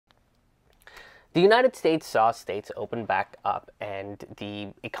The United States saw states open back up, and the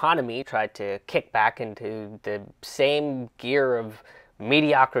economy tried to kick back into the same gear of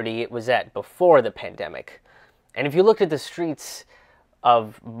mediocrity it was at before the pandemic. And if you looked at the streets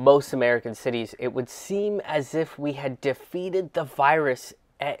of most American cities, it would seem as if we had defeated the virus,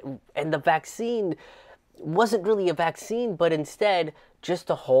 and the vaccine wasn't really a vaccine, but instead just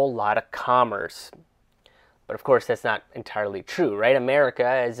a whole lot of commerce. But of course, that's not entirely true, right? America,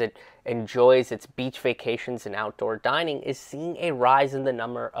 as it enjoys its beach vacations and outdoor dining, is seeing a rise in the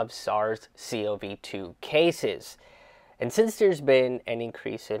number of SARS-CoV-2 cases. And since there's been an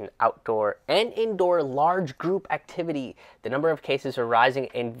increase in outdoor and indoor large group activity, the number of cases are rising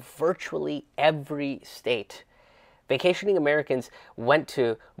in virtually every state. Vacationing Americans went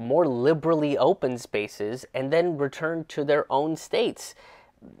to more liberally open spaces and then returned to their own states.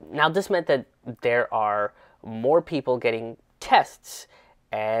 Now, this meant that there are more people getting tests,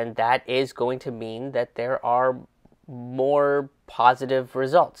 and that is going to mean that there are more positive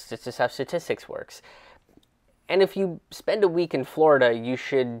results. This is how statistics works. And if you spend a week in Florida, you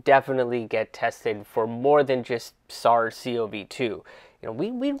should definitely get tested for more than just SARS-CoV-2.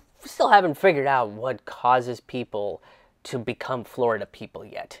 We still haven't figured out what causes people to become Florida people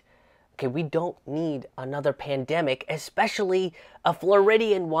yet. Okay, we don't need another pandemic, especially a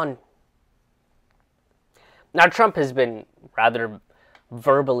Floridian one. Now, Trump has been rather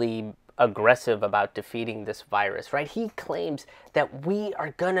verbally aggressive about defeating this virus, right? He claims that we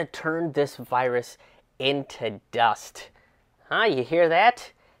are going to turn this virus into dust. Huh? You hear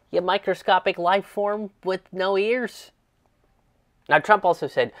that? You microscopic life form with no ears? Now, Trump also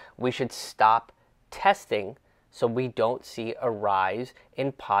said we should stop testing so we don't see a rise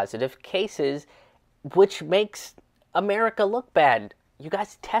in positive cases, which makes America look bad. You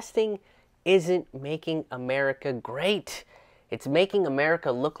guys, testing isn't making America great. It's making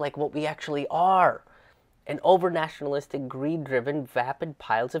America look like what we actually are. An over-nationalistic, greed-driven, vapid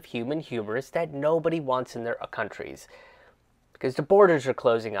piles of human hubris that nobody wants in their countries. Because the borders are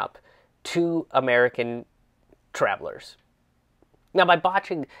closing up to American travelers. Now, by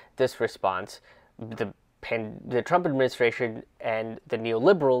botching this response, the Trump administration and the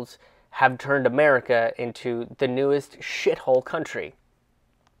neoliberals have turned America into the newest shithole country.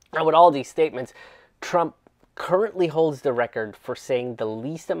 Now, with all these statements, Trump currently holds the record for saying the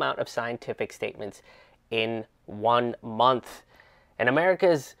least amount of scientific statements in 1 month. And America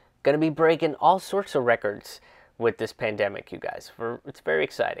is going to be breaking all sorts of records with this pandemic, you guys. It's very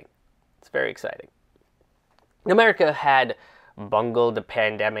exciting. It's very exciting. America had bungled the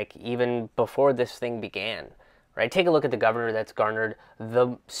pandemic even before this thing began, right? Take a look at the governor that's garnered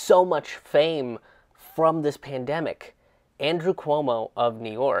so much fame from this pandemic, Andrew Cuomo of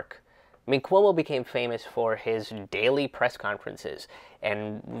New York. I mean, Cuomo became famous for his daily press conferences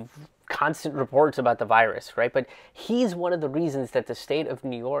and constant reports about the virus, right? But he's one of the reasons that the state of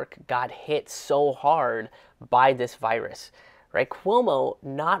New York got hit so hard by this virus, right? Cuomo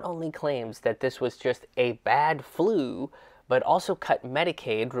not only claims that this was just a bad flu, but also cut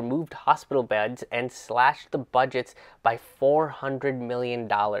Medicaid, removed hospital beds, and slashed the budgets by $400 million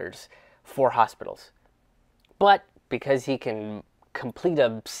for hospitals. But because he can complete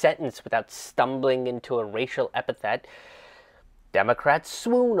a sentence without stumbling into a racial epithet, Democrats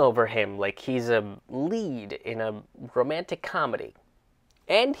swoon over him like he's a lead in a romantic comedy.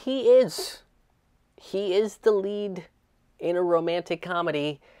 And he is. He is the lead in a romantic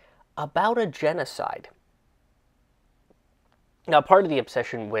comedy about a genocide. Now, part of the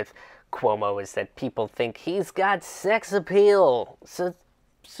obsession with Cuomo is that people think he's got sex appeal, so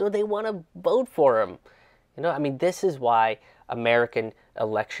they want to vote for him. I mean, this is why American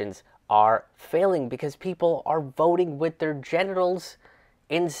elections are failing, because people are voting with their genitals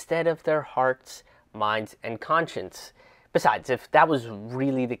instead of their hearts, minds, and conscience. Besides, if that was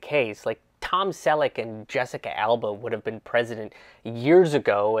really the case, like Tom Selleck and Jessica Alba would have been president years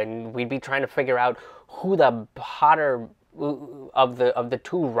ago, and we'd be trying to figure out who the hotter of the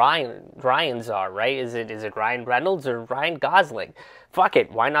two Ryans are, right? Is it Ryan Reynolds or Ryan Gosling? Fuck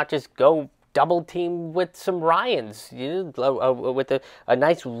it, why not just go double team with some Ryans, with a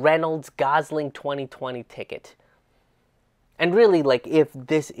nice Reynolds Gosling 2020 ticket. And really, like, if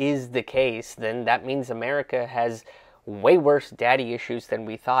this is the case, then that means America has way worse daddy issues than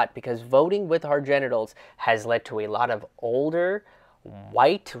we thought, because voting with our genitals has led to a lot of older,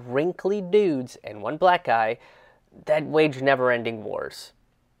 white, wrinkly dudes and one black guy that wage never-ending wars.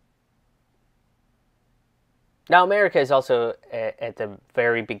 Now, America is also at the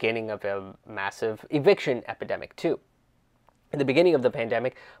very beginning of a massive eviction epidemic, too. At the beginning of the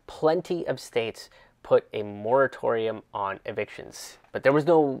pandemic, plenty of states put a moratorium on evictions, but there was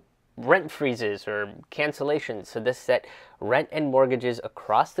no rent freezes or cancellations, so this set rent and mortgages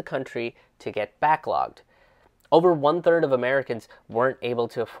across the country to get backlogged. Over 1/3 of Americans weren't able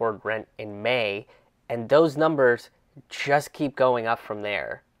to afford rent in May, and those numbers just keep going up from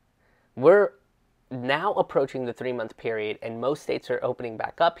there. We're now approaching the 3-month period, and most states are opening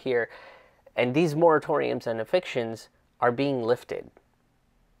back up here, and these moratoriums and evictions are being lifted.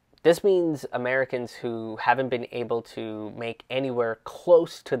 This means Americans who haven't been able to make anywhere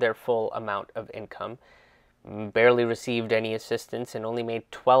close to their full amount of income, barely received any assistance, and only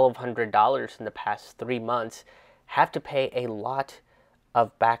made $1,200 in the past 3 months, have to pay a lot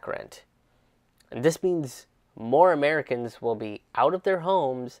of back rent. And this means more Americans will be out of their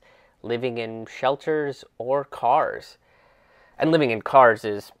homes, living in shelters or cars. And living in cars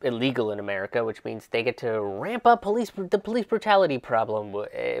is illegal in America, which means they get to ramp up the police brutality problem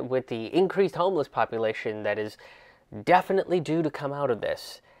with the increased homeless population that is definitely due to come out of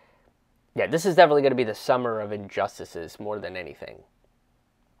this. Yeah, this is definitely going to be the summer of injustices more than anything.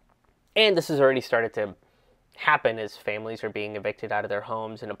 And this has already started to happen as families are being evicted out of their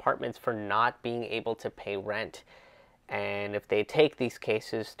homes and apartments for not being able to pay rent. And if they take these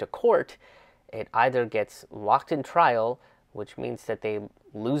cases to court, it either gets locked in trial, which means that they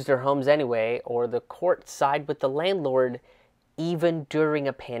lose their homes anyway, or the court side with the landlord even during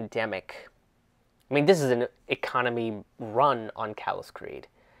a pandemic. I mean, this is an economy run on callous greed.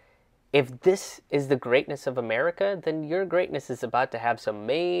 If this is the greatness of America, then your greatness is about to have some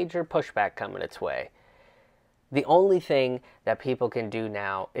major pushback coming its way. The only thing that people can do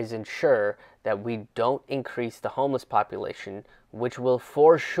now is ensure that we don't increase the homeless population, which will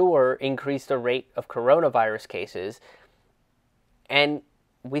for sure increase the rate of coronavirus cases, and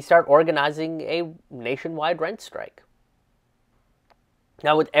we start organizing a nationwide rent strike.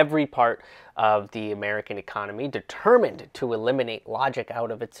 Now, with every part of the American economy determined to eliminate logic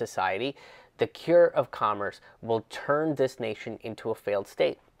out of its society, the cure of commerce will turn this nation into a failed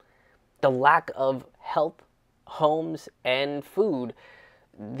state. The lack of health, homes, and food,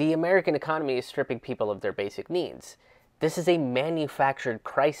 the American economy is stripping people of their basic needs. This is a manufactured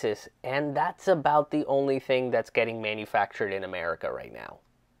crisis, and that's about the only thing that's getting manufactured in America right now.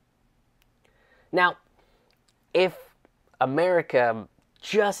 Now, if America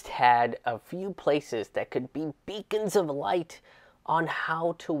just had a few places that could be beacons of light on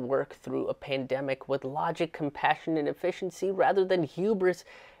how to work through a pandemic with logic, compassion, and efficiency rather than hubris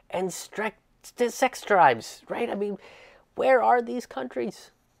and strict sex drives, right? I mean, where are these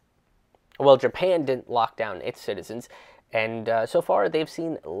countries? Well, Japan didn't lock down its citizens, and so far they've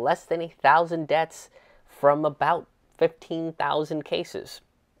seen less than 1,000 deaths from about 15,000 cases.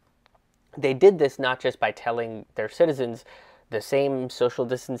 They did this not just by telling their citizens the same social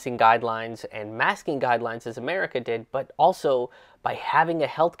distancing guidelines and masking guidelines as America did, but also by having a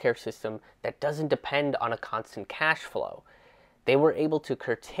healthcare system that doesn't depend on a constant cash flow. They were able to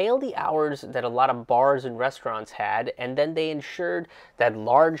curtail the hours that a lot of bars and restaurants had, and then they ensured that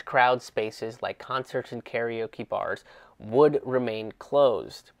large crowd spaces like concerts and karaoke bars would remain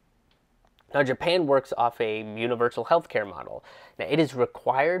closed. Now, Japan works off a universal healthcare model. Now, it is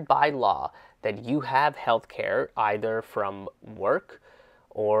required by law that you have healthcare either from work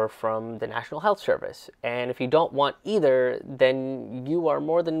or from the National Health Service. And if you don't want either, then you are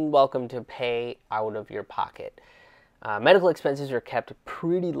more than welcome to pay out of your pocket. Medical expenses are kept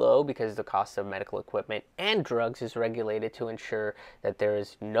pretty low because the cost of medical equipment and drugs is regulated to ensure that there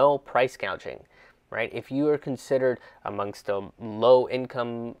is no price gouging, right? If you are considered amongst the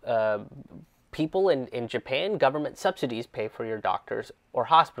low-income people in Japan, government subsidies pay for your doctors or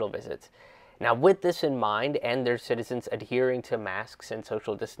hospital visits. Now, with this in mind and their citizens adhering to masks and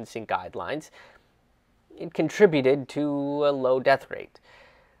social distancing guidelines, it contributed to a low death rate.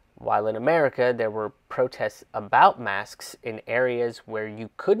 While in America, there were protests about masks in areas where you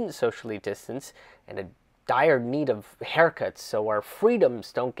couldn't socially distance and a dire need of haircuts so our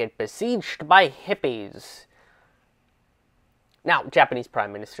freedoms don't get besieged by hippies. Now, Japanese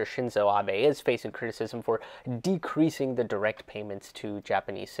Prime Minister Shinzo Abe is facing criticism for decreasing the direct payments to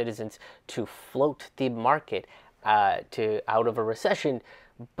Japanese citizens to float the market out of a recession,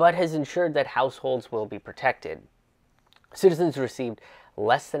 but has ensured that households will be protected. Citizens received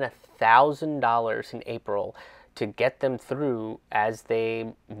less than $1,000 in April to get them through as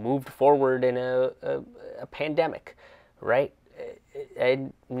they moved forward in a pandemic, right?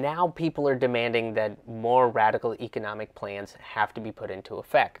 And now people are demanding that more radical economic plans have to be put into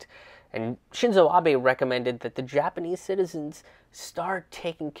effect. And Shinzo Abe recommended that the Japanese citizens start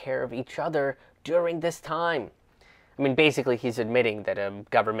taking care of each other during this time. I mean, basically, he's admitting that a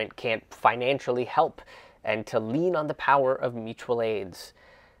government can't financially help and to lean on the power of mutual aids.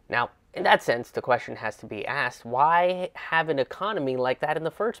 Now, in that sense, the question has to be asked, why have an economy like that in the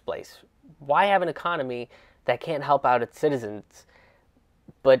first place? Why have an economy that can't help out its citizens,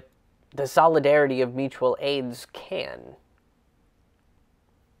 but the solidarity of mutual aids can?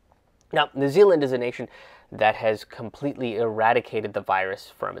 Now, New Zealand is a nation that has completely eradicated the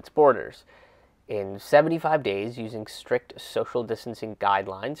virus from its borders. In 75 days, using strict social distancing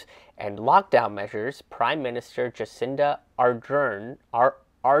guidelines and lockdown measures, Prime Minister Jacinda Ardern,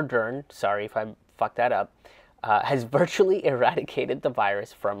 sorry if I fucked that up, has virtually eradicated the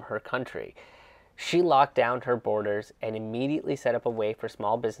virus from her country. She locked down her borders and immediately set up a way for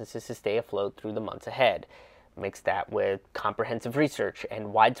small businesses to stay afloat through the months ahead. Mix that with comprehensive research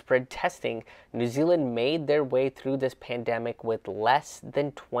and widespread testing, New Zealand made their way through this pandemic with less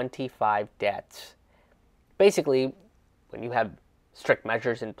than 25 deaths. Basically, when you have strict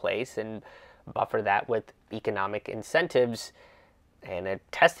measures in place and buffer that with economic incentives and a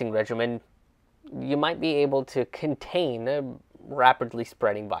testing regimen, you might be able to contain a rapidly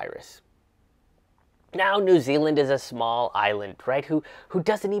spreading virus. Now, New Zealand is a small island, right, who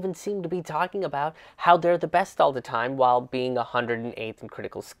doesn't even seem to be talking about how they're the best all the time while being 108th in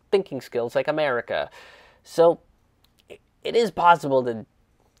critical thinking skills like America. So, it is possible that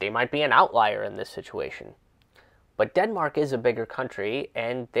they might be an outlier in this situation. But Denmark is a bigger country,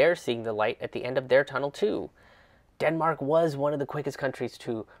 and they're seeing the light at the end of their tunnel too. Denmark was one of the quickest countries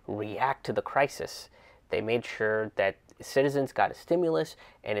to react to the crisis. They made sure that citizens got a stimulus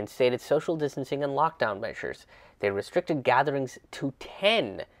and instated social distancing and lockdown measures. They restricted gatherings to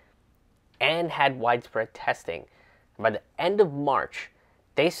 10 and had widespread testing. By the end of March,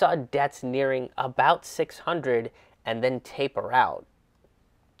 they saw deaths nearing about 600 and then taper out.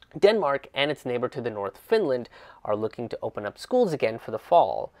 Denmark and its neighbor to the north, Finland, are looking to open up schools again for the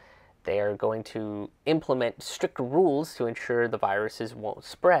fall. They are going to implement strict rules to ensure the viruses won't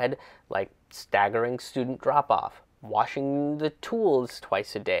spread, like staggering student drop-off, washing the tools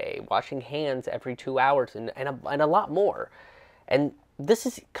twice a day, washing hands every 2 hours, and a lot more. And this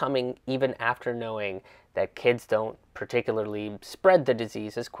is coming even after knowing that kids don't particularly spread the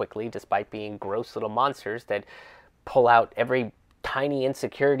disease as quickly, despite being gross little monsters that pull out every tiny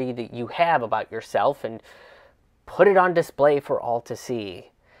insecurity that you have about yourself and put it on display for all to see.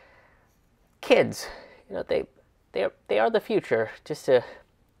 Kids, they are the future, just a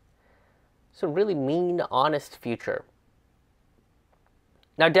really mean, honest future.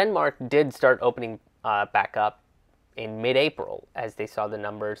 Now, Denmark did start opening back up in mid-April as they saw the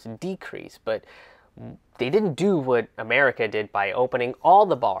numbers decrease, but they didn't do what America did by opening all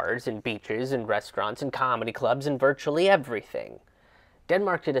the bars and beaches and restaurants and comedy clubs and virtually everything.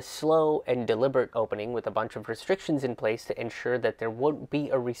 Denmark did a slow and deliberate opening with a bunch of restrictions in place to ensure that there wouldn't be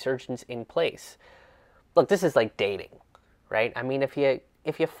a resurgence in place. Look, this is like dating, right? I mean, if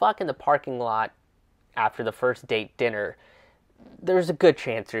you fuck in the parking lot after the first date dinner, there's a good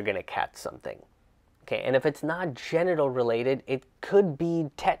chance you're going to catch something. Okay, and if it's not genital related, it could be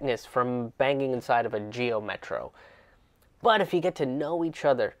tetanus from banging inside of a Geo Metro. But if you get to know each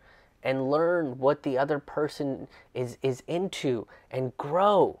other and learn what the other person is into and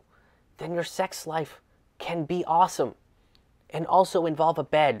grow, then your sex life can be awesome and also involve a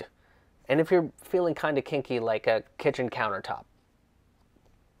bed. And if you're feeling kind of kinky, like a kitchen countertop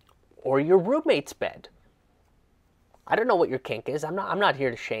or your roommate's bed. I don't know what your kink is. I'm not here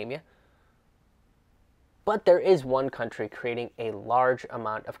to shame you. But there is one country creating a large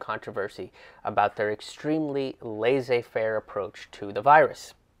amount of controversy about their extremely laissez-faire approach to the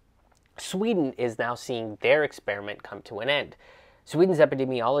virus. Sweden is now seeing their experiment come to an end. Sweden's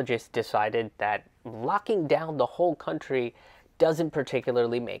epidemiologists decided that locking down the whole country doesn't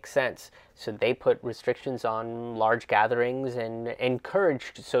particularly make sense. So they put restrictions on large gatherings and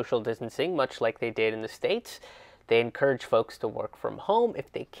encouraged social distancing, much like they did in the States. They encouraged folks to work from home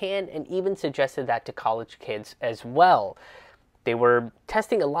if they can, and even suggested that to college kids as well. They were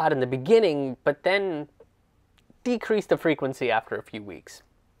testing a lot in the beginning, but then decreased the frequency after a few weeks.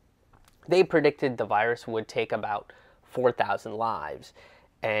 They predicted the virus would take about 4,000 lives.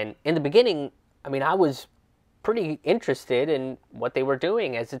 And in the beginning, I was pretty interested in what they were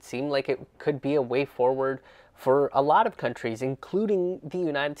doing, as it seemed like it could be a way forward for a lot of countries, including the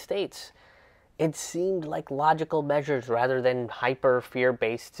United States. It seemed like logical measures rather than hyper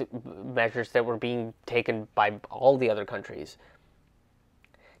fear-based measures that were being taken by all the other countries.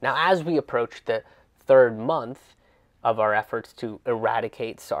 Now, as we approach the third month of our efforts to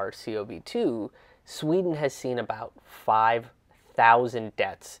eradicate SARS-CoV-2, Sweden has seen about 5,000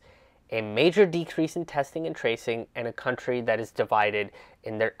 deaths, a major decrease in testing and tracing, and a country that is divided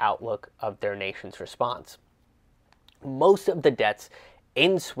in their outlook of their nation's response. Most of the deaths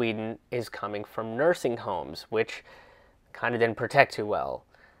in Sweden is coming from nursing homes, which kind of didn't protect too well.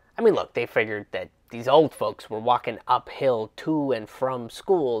 I mean, look, they figured that these old folks were walking uphill to and from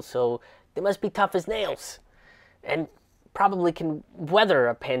school, so they must be tough as nails, and probably can weather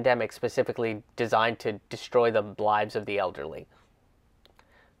a pandemic specifically designed to destroy the lives of the elderly.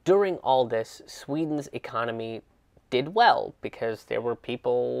 During all this, Sweden's economy did well because there were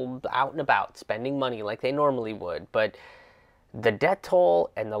people out and about spending money like they normally would, but the death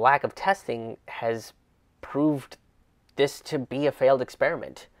toll and the lack of testing has proved this to be a failed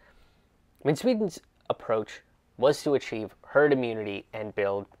experiment. I mean, Sweden's approach was to achieve herd immunity and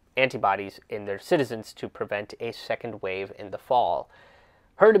build antibodies in their citizens to prevent a second wave in the fall.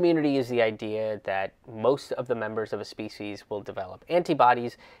 Herd immunity is the idea that most of the members of a species will develop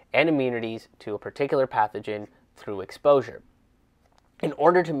antibodies and immunities to a particular pathogen through exposure. In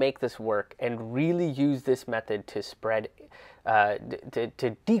order to make this work and really use this method to spread,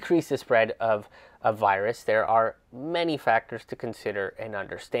 to decrease the spread of a virus, there are many factors to consider and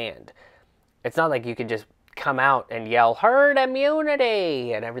understand. It's not like you can just come out and yell herd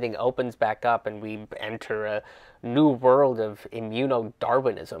immunity and everything opens back up and we enter a new world of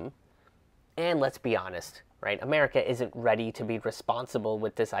immuno-Darwinism. And let's be honest, right? America isn't ready to be responsible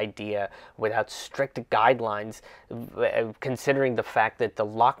with this idea without strict guidelines, considering the fact that the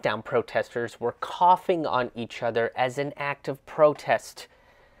lockdown protesters were coughing on each other as an act of protest.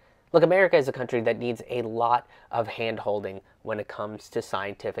 Look, America is a country that needs a lot of hand-holding when it comes to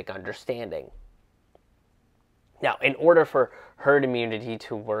scientific understanding. Now, in order for herd immunity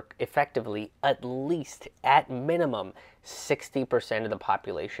to work effectively, at least, at minimum, 60% of the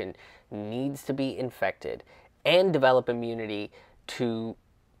population needs to be infected and develop immunity to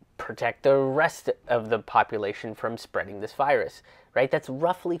protect the rest of the population from spreading this virus, right? That's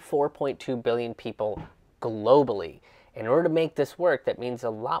roughly 4.2 billion people globally. In order to make this work, that means a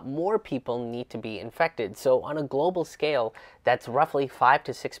lot more people need to be infected. So on a global scale, that's roughly 5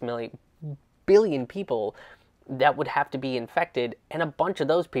 to 6 billion people that would have to be infected, and a bunch of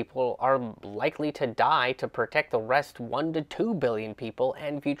those people are likely to die to protect the rest 1 to 2 billion people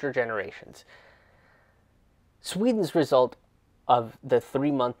and future generations. Sweden's result of the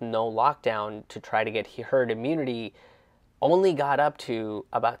 3-month no lockdown to try to get herd immunity only got up to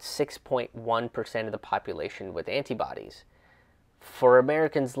about 6.1% of the population with antibodies. For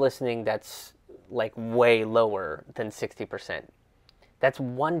Americans listening, that's like way lower than 60%. That's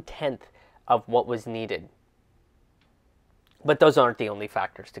 1/10 of what was needed. But those aren't the only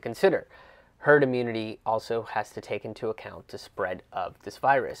factors to consider. Herd immunity also has to take into account the spread of this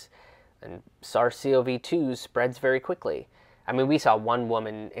virus. And SARS-CoV-2 spreads very quickly. I mean, we saw one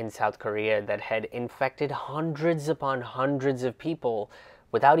woman in South Korea that had infected hundreds upon hundreds of people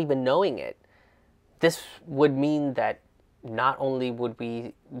without even knowing it. This would mean that not only would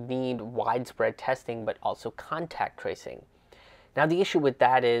we need widespread testing, but also contact tracing. Now, the issue with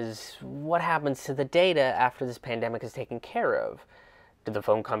that is what happens to the data after this pandemic is taken care of? Do the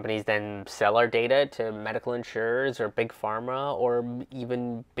phone companies then sell our data to medical insurers or big pharma or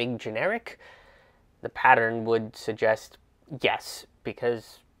even big generic? The pattern would suggest yes,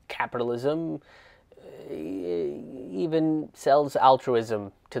 because capitalism even sells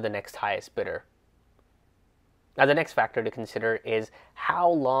altruism to the next highest bidder. Now, the next factor to consider is how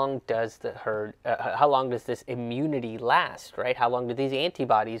long does this immunity last, right? How long do these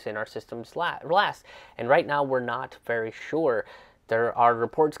antibodies in our systems last? And right now, we're not very sure. There are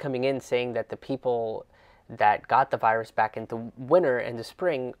reports coming in saying that the people that got the virus back in the winter and the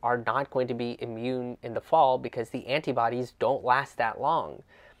spring are not going to be immune in the fall because the antibodies don't last that long.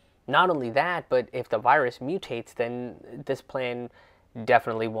 Not only that, but if the virus mutates, then this plan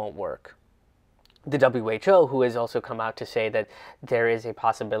definitely won't work. The WHO, who has also come out to say that there is a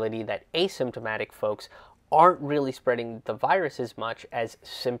possibility that asymptomatic folks aren't really spreading the virus as much as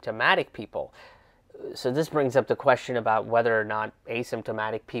symptomatic people. So this brings up the question about whether or not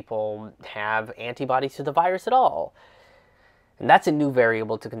asymptomatic people have antibodies to the virus at all. And that's a new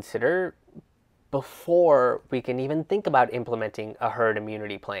variable to consider before we can even think about implementing a herd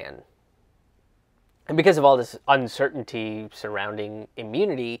immunity plan. And because of all this uncertainty surrounding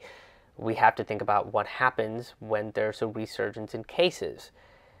immunity, we have to think about what happens when there's a resurgence in cases.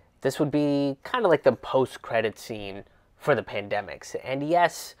 This would be kind of like the post-credit scene for the pandemics. And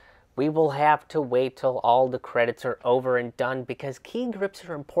yes, we will have to wait till all the credits are over and done because key grips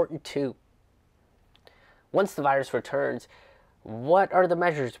are important too. Once the virus returns, what are the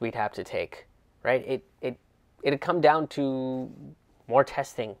measures we'd have to take, right? It'd come down to more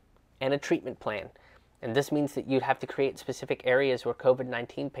testing and a treatment plan. And this means that you'd have to create specific areas where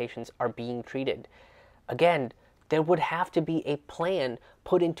COVID-19 patients are being treated. Again, there would have to be a plan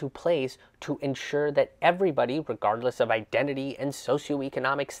put into place to ensure that everybody, regardless of identity and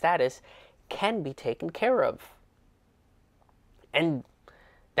socioeconomic status, can be taken care of. And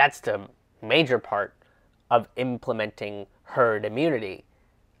that's the major part of implementing herd immunity.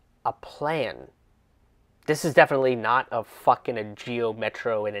 A plan. This is definitely not a fucking a Geo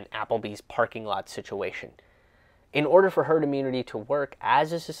Metro in an Applebee's parking lot situation. In order for herd immunity to work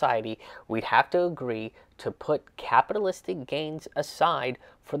as a society, we'd have to agree to put capitalistic gains aside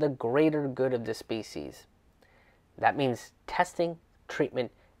for the greater good of the species. That means testing,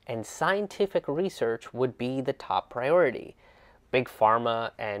 treatment, and scientific research would be the top priority. Big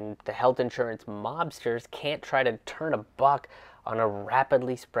pharma and the health insurance mobsters can't try to turn a buck on a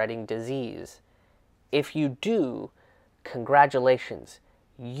rapidly spreading disease. If you do, congratulations,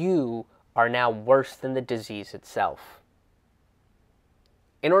 you are now worse than the disease itself.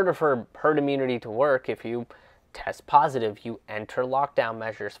 In order for herd immunity to work, if you test positive, you enter lockdown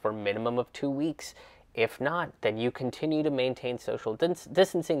measures for a minimum of 2 weeks. If not, then you continue to maintain social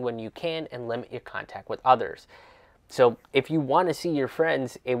distancing when you can and limit your contact with others. So if you want to see your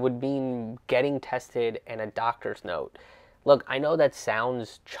friends, it would mean getting tested and a doctor's note. Look, I know that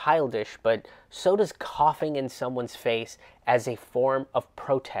sounds childish, but so does coughing in someone's face as a form of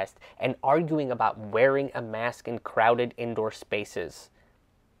protest and arguing about wearing a mask in crowded indoor spaces.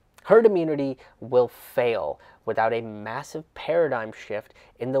 Herd immunity will fail without a massive paradigm shift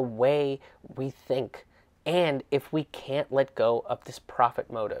in the way we think, and if we can't let go of this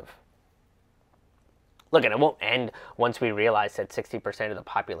profit motive. Look, and it won't end once we realize that 60% of the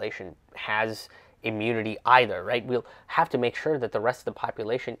population has immunity either, right? We'll have to make sure that the rest of the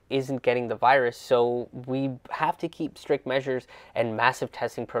population isn't getting the virus, so we have to keep strict measures and massive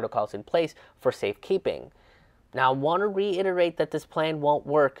testing protocols in place for safekeeping. Now, I want to reiterate that this plan won't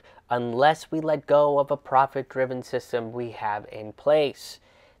work unless we let go of a profit-driven system we have in place.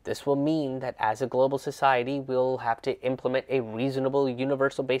 This will mean that as a global society, we'll have to implement a reasonable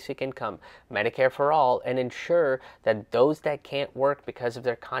universal basic income, Medicare for all, and ensure that those that can't work because of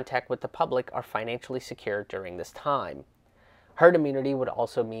their contact with the public are financially secure during this time. Herd immunity would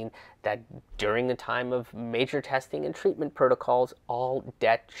also mean that during the time of major testing and treatment protocols, all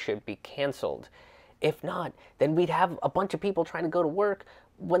debt should be canceled. If not, then we'd have a bunch of people trying to go to work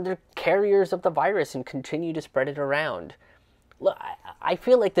when they're carriers of the virus and continue to spread it around. Look, I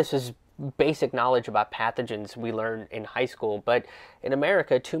feel like this is basic knowledge about pathogens we learned in high school, but in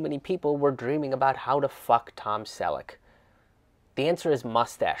America, too many people were dreaming about how to fuck Tom Selleck. The answer is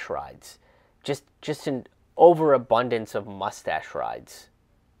mustache rides. Just an overabundance of mustache rides.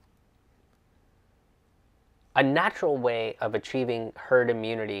 A natural way of achieving herd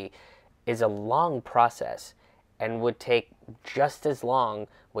immunity is a long process and would take just as long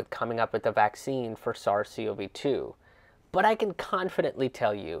with coming up with a vaccine for SARS-CoV-2. But I can confidently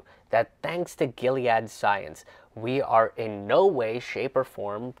tell you that thanks to Gilead's science, we are in no way, shape, or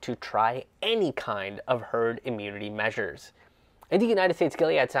form to try any kind of herd immunity measures. In the United States,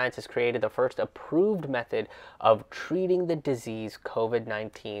 Gilead Science has created the first approved method of treating the disease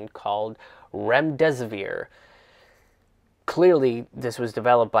COVID-19 called remdesivir. Clearly, this was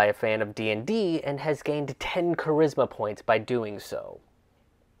developed by a fan of D&D and has gained 10 charisma points by doing so.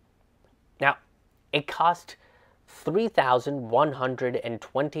 Now, it cost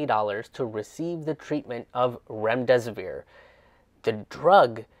 $3,120 to receive the treatment of remdesivir. The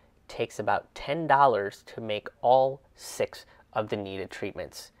drug takes about $10 to make all 6 of the needed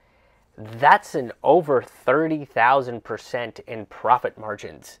treatments. That's an over 30,000% in profit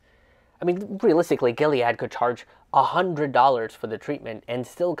margins. I mean, realistically, Gilead could charge $100 for the treatment and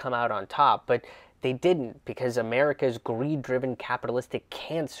still come out on top, but they didn't because America's greed-driven capitalistic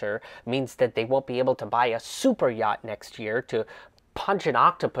cancer means that they won't be able to buy a super yacht next year to punch an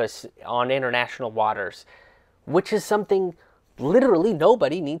octopus on international waters, which is something literally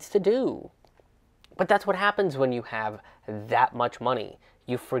nobody needs to do. But that's what happens when you have that much money.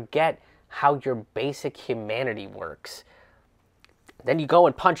 You forget how your basic humanity works. Then you go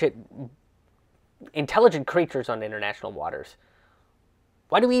and punch at intelligent creatures on international waters.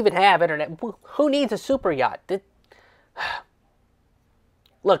 Why do we even have internet? Who needs a super yacht?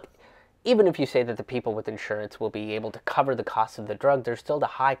 Look, even if you say that the people with insurance will be able to cover the cost of the drug, there's still the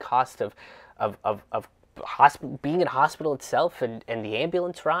high cost of being in hospital itself and the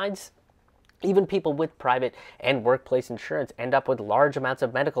ambulance rides. Even people with private and workplace insurance end up with large amounts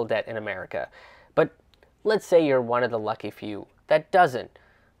of medical debt in America. But let's say you're one of the lucky few that doesn't.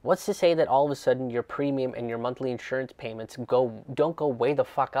 What's to say that all of a sudden your premium and your monthly insurance payments don't go way the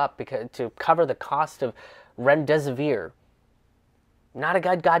fuck up because to cover the cost of remdesivir? Not a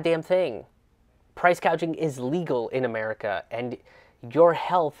goddamn thing. Price gouging is legal in America, and your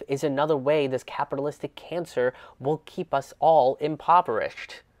health is another way this capitalistic cancer will keep us all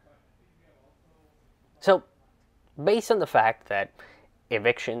impoverished. So, based on the fact that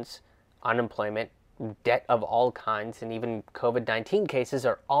evictions, unemployment, debt of all kinds, and even COVID-19 cases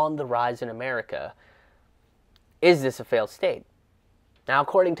are on the rise in America, is this a failed state? Now,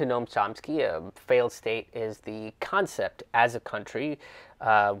 according to Noam Chomsky, a failed state is the concept as a country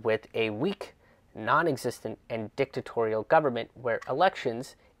with a weak, non-existent, and dictatorial government where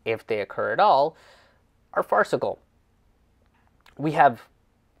elections, if they occur at all, are farcical. We have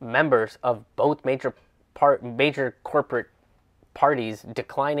members of both major corporate parties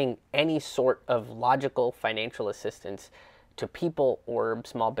declining any sort of logical financial assistance to people or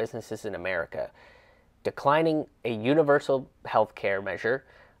small businesses in America, declining a universal health care measure,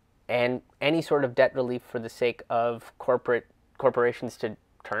 and any sort of debt relief for the sake of corporations to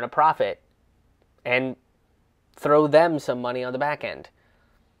turn a profit and throw them some money on the back end.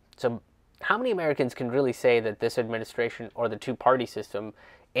 So how many Americans can really say that this administration or the two-party system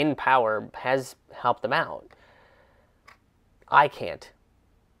in power has helped them out? I can't.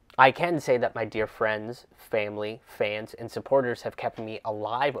 I can say that my dear friends, family, fans, and supporters have kept me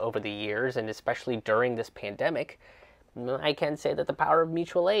alive over the years, and especially during this pandemic. I can say that the power of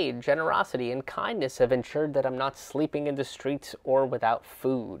mutual aid, generosity, and kindness have ensured that I'm not sleeping in the streets or without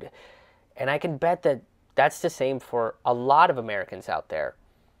food. And I can bet that that's the same for a lot of Americans out there.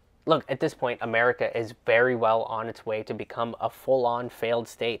 Look, at this point, America is very well on its way to become a full-on failed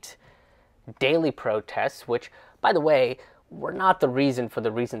state. Daily protests, which, by the way, were not the reason for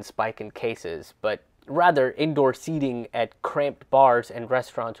the recent spike in cases, but rather indoor seating at cramped bars and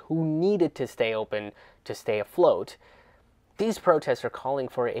restaurants who needed to stay open to stay afloat. These protests are calling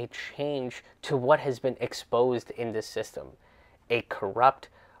for a change to what has been exposed in this system. A corrupt,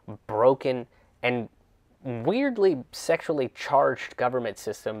 broken, and weirdly sexually charged government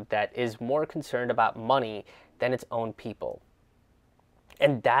system that is more concerned about money than its own people.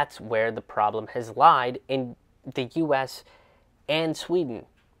 And that's where the problem has lied in the US and Sweden.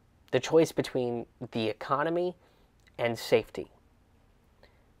 The choice between the economy and safety.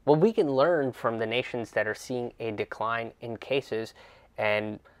 Well, we can learn from the nations that are seeing a decline in cases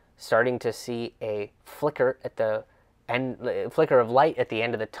and starting to see a flicker of light at the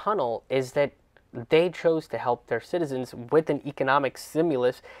end of the tunnel is that they chose to help their citizens with an economic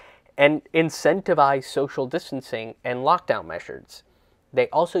stimulus and incentivize social distancing and lockdown measures. They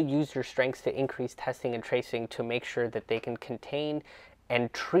also use their strengths to increase testing and tracing to make sure that they can contain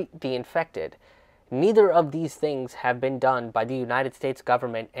and treat the infected. Neither of these things have been done by the United States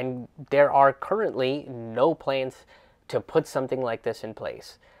government, and there are currently no plans to put something like this in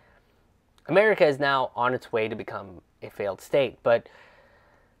place. America is now on its way to become a failed state, but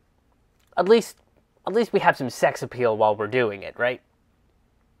at least we have some sex appeal while we're doing it, right?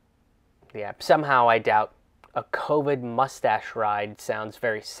 Yeah, somehow I doubt a COVID mustache ride sounds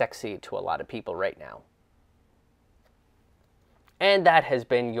very sexy to a lot of people right now. And that has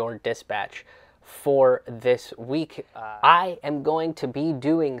been your dispatch for this week. I am going to be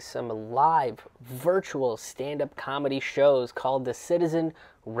doing some live virtual stand-up comedy shows called The Citizen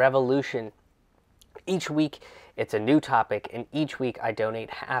Revolution. Each week it's a new topic, and each week I donate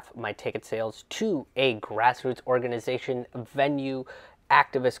half my ticket sales to a grassroots organization, venue,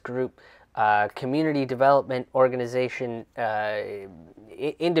 activist group, community development organization,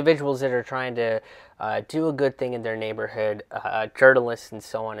 individuals that are trying to do a good thing in their neighborhood, journalists, and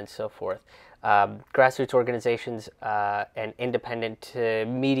so on and so forth. Grassroots organizations and independent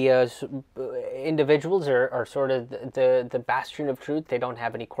media individuals are sort of the bastion of truth. They don't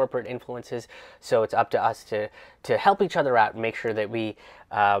have any corporate influences, so it's up to us to help each other out and make sure that we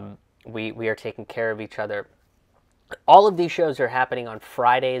are taking care of each other. All of these shows are happening on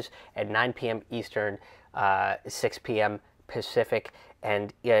Fridays at 9 p.m. Eastern, 6 p.m. Pacific,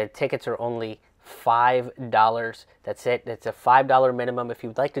 and tickets are only $5. That's it. It's a $5 minimum. If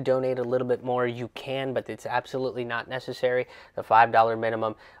you'd like to donate a little bit more, you can, but it's absolutely not necessary. The $5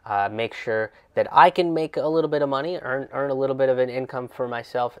 minimum. Make sure that I can make a little bit of money, earn a little bit of an income for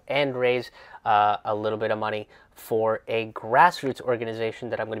myself, and raise a little bit of money for a grassroots organization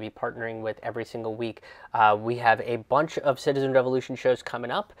that I'm going to be partnering with every single week. We have a bunch of Citizen Revolution shows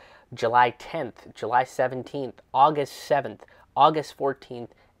coming up. July 10th, July 17th, August 7th, August 14th,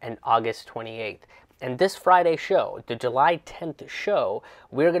 and August 28th. And this Friday show, the July 10th show,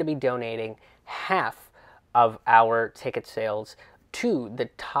 we're going to be donating half of our ticket sales to the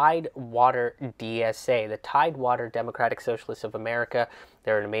Tidewater DSA, the Tidewater Democratic Socialists of America.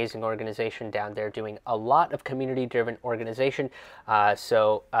 They're an amazing organization down there doing a lot of community-driven organization.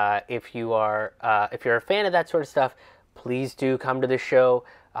 So if you're a fan of that sort of stuff, please do come to the show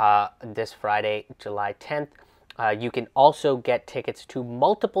this Friday, July 10th. You can also get tickets to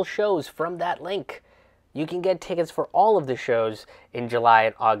multiple shows from that link. You can get tickets for all of the shows in July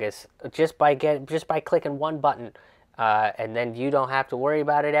and August just by clicking one button, and then you don't have to worry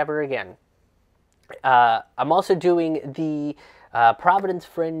about it ever again. I'm also doing the Providence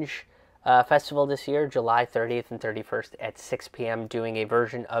Fringe Festival this year, July 30th and 31st at 6 p.m., doing a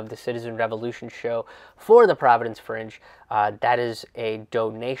version of the Citizen Revolution show for the Providence Fringe. That is a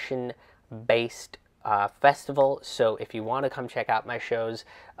donation-based festival, so if you want to come check out my shows,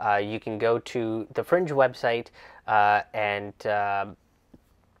 you can go to the Fringe website and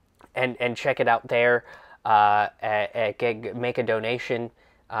check it out there. Make a donation.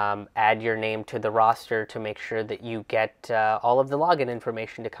 Add your name to the roster to make sure that you get all of the login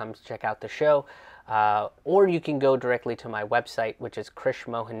information to come check out the show. Or you can go directly to my website, which is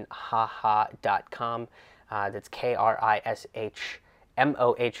krishmohanhaha.com. That's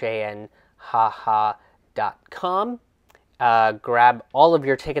KRISHMOHAN haha.com. Grab all of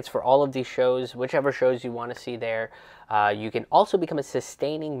your tickets for all of these shows, whichever shows you want to see there. You can also become a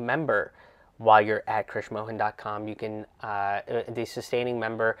sustaining member while you're at krishmohan.com. You can, the sustaining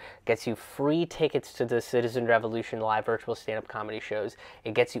member gets you free tickets to the Citizen Revolution live virtual stand-up comedy shows.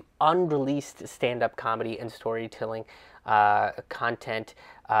 It gets you unreleased stand-up comedy and storytelling content.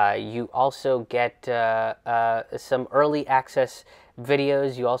 You also get some early access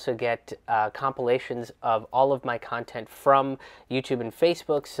videos. You also get compilations of all of my content from YouTube and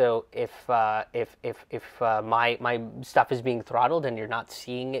Facebook. So if my stuff is being throttled and you're not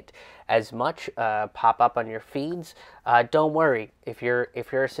seeing it as much pop up on your feeds, don't worry. If you're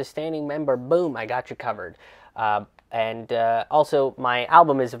a sustaining member, boom, I got you covered. And also my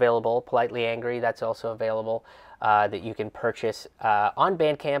album is available, Politely Angry. That's also available. That you can purchase on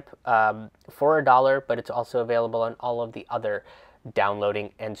Bandcamp for $1, but it's also available on all of the other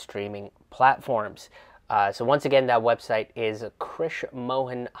downloading and streaming platforms. So once again, that website is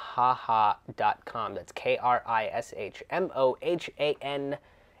krishmohanhaha.com. That's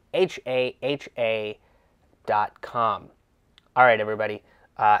KRISHMOHANHAHA.com. All right, everybody.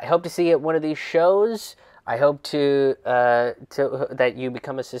 I hope to see you at one of these shows. I hope that you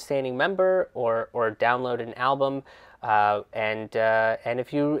become a sustaining member or download an album. And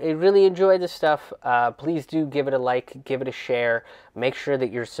if you really enjoy this stuff, please do give it a like, give it a share. Make sure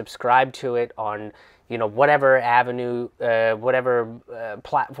that you're subscribed to it on whatever avenue, whatever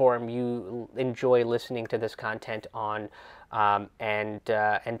platform you enjoy listening to this content on, and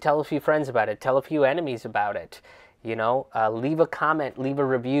tell a few friends about it. Tell a few enemies about it. Leave a comment, leave a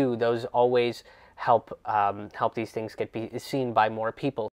review. Those always help these things get seen by more people.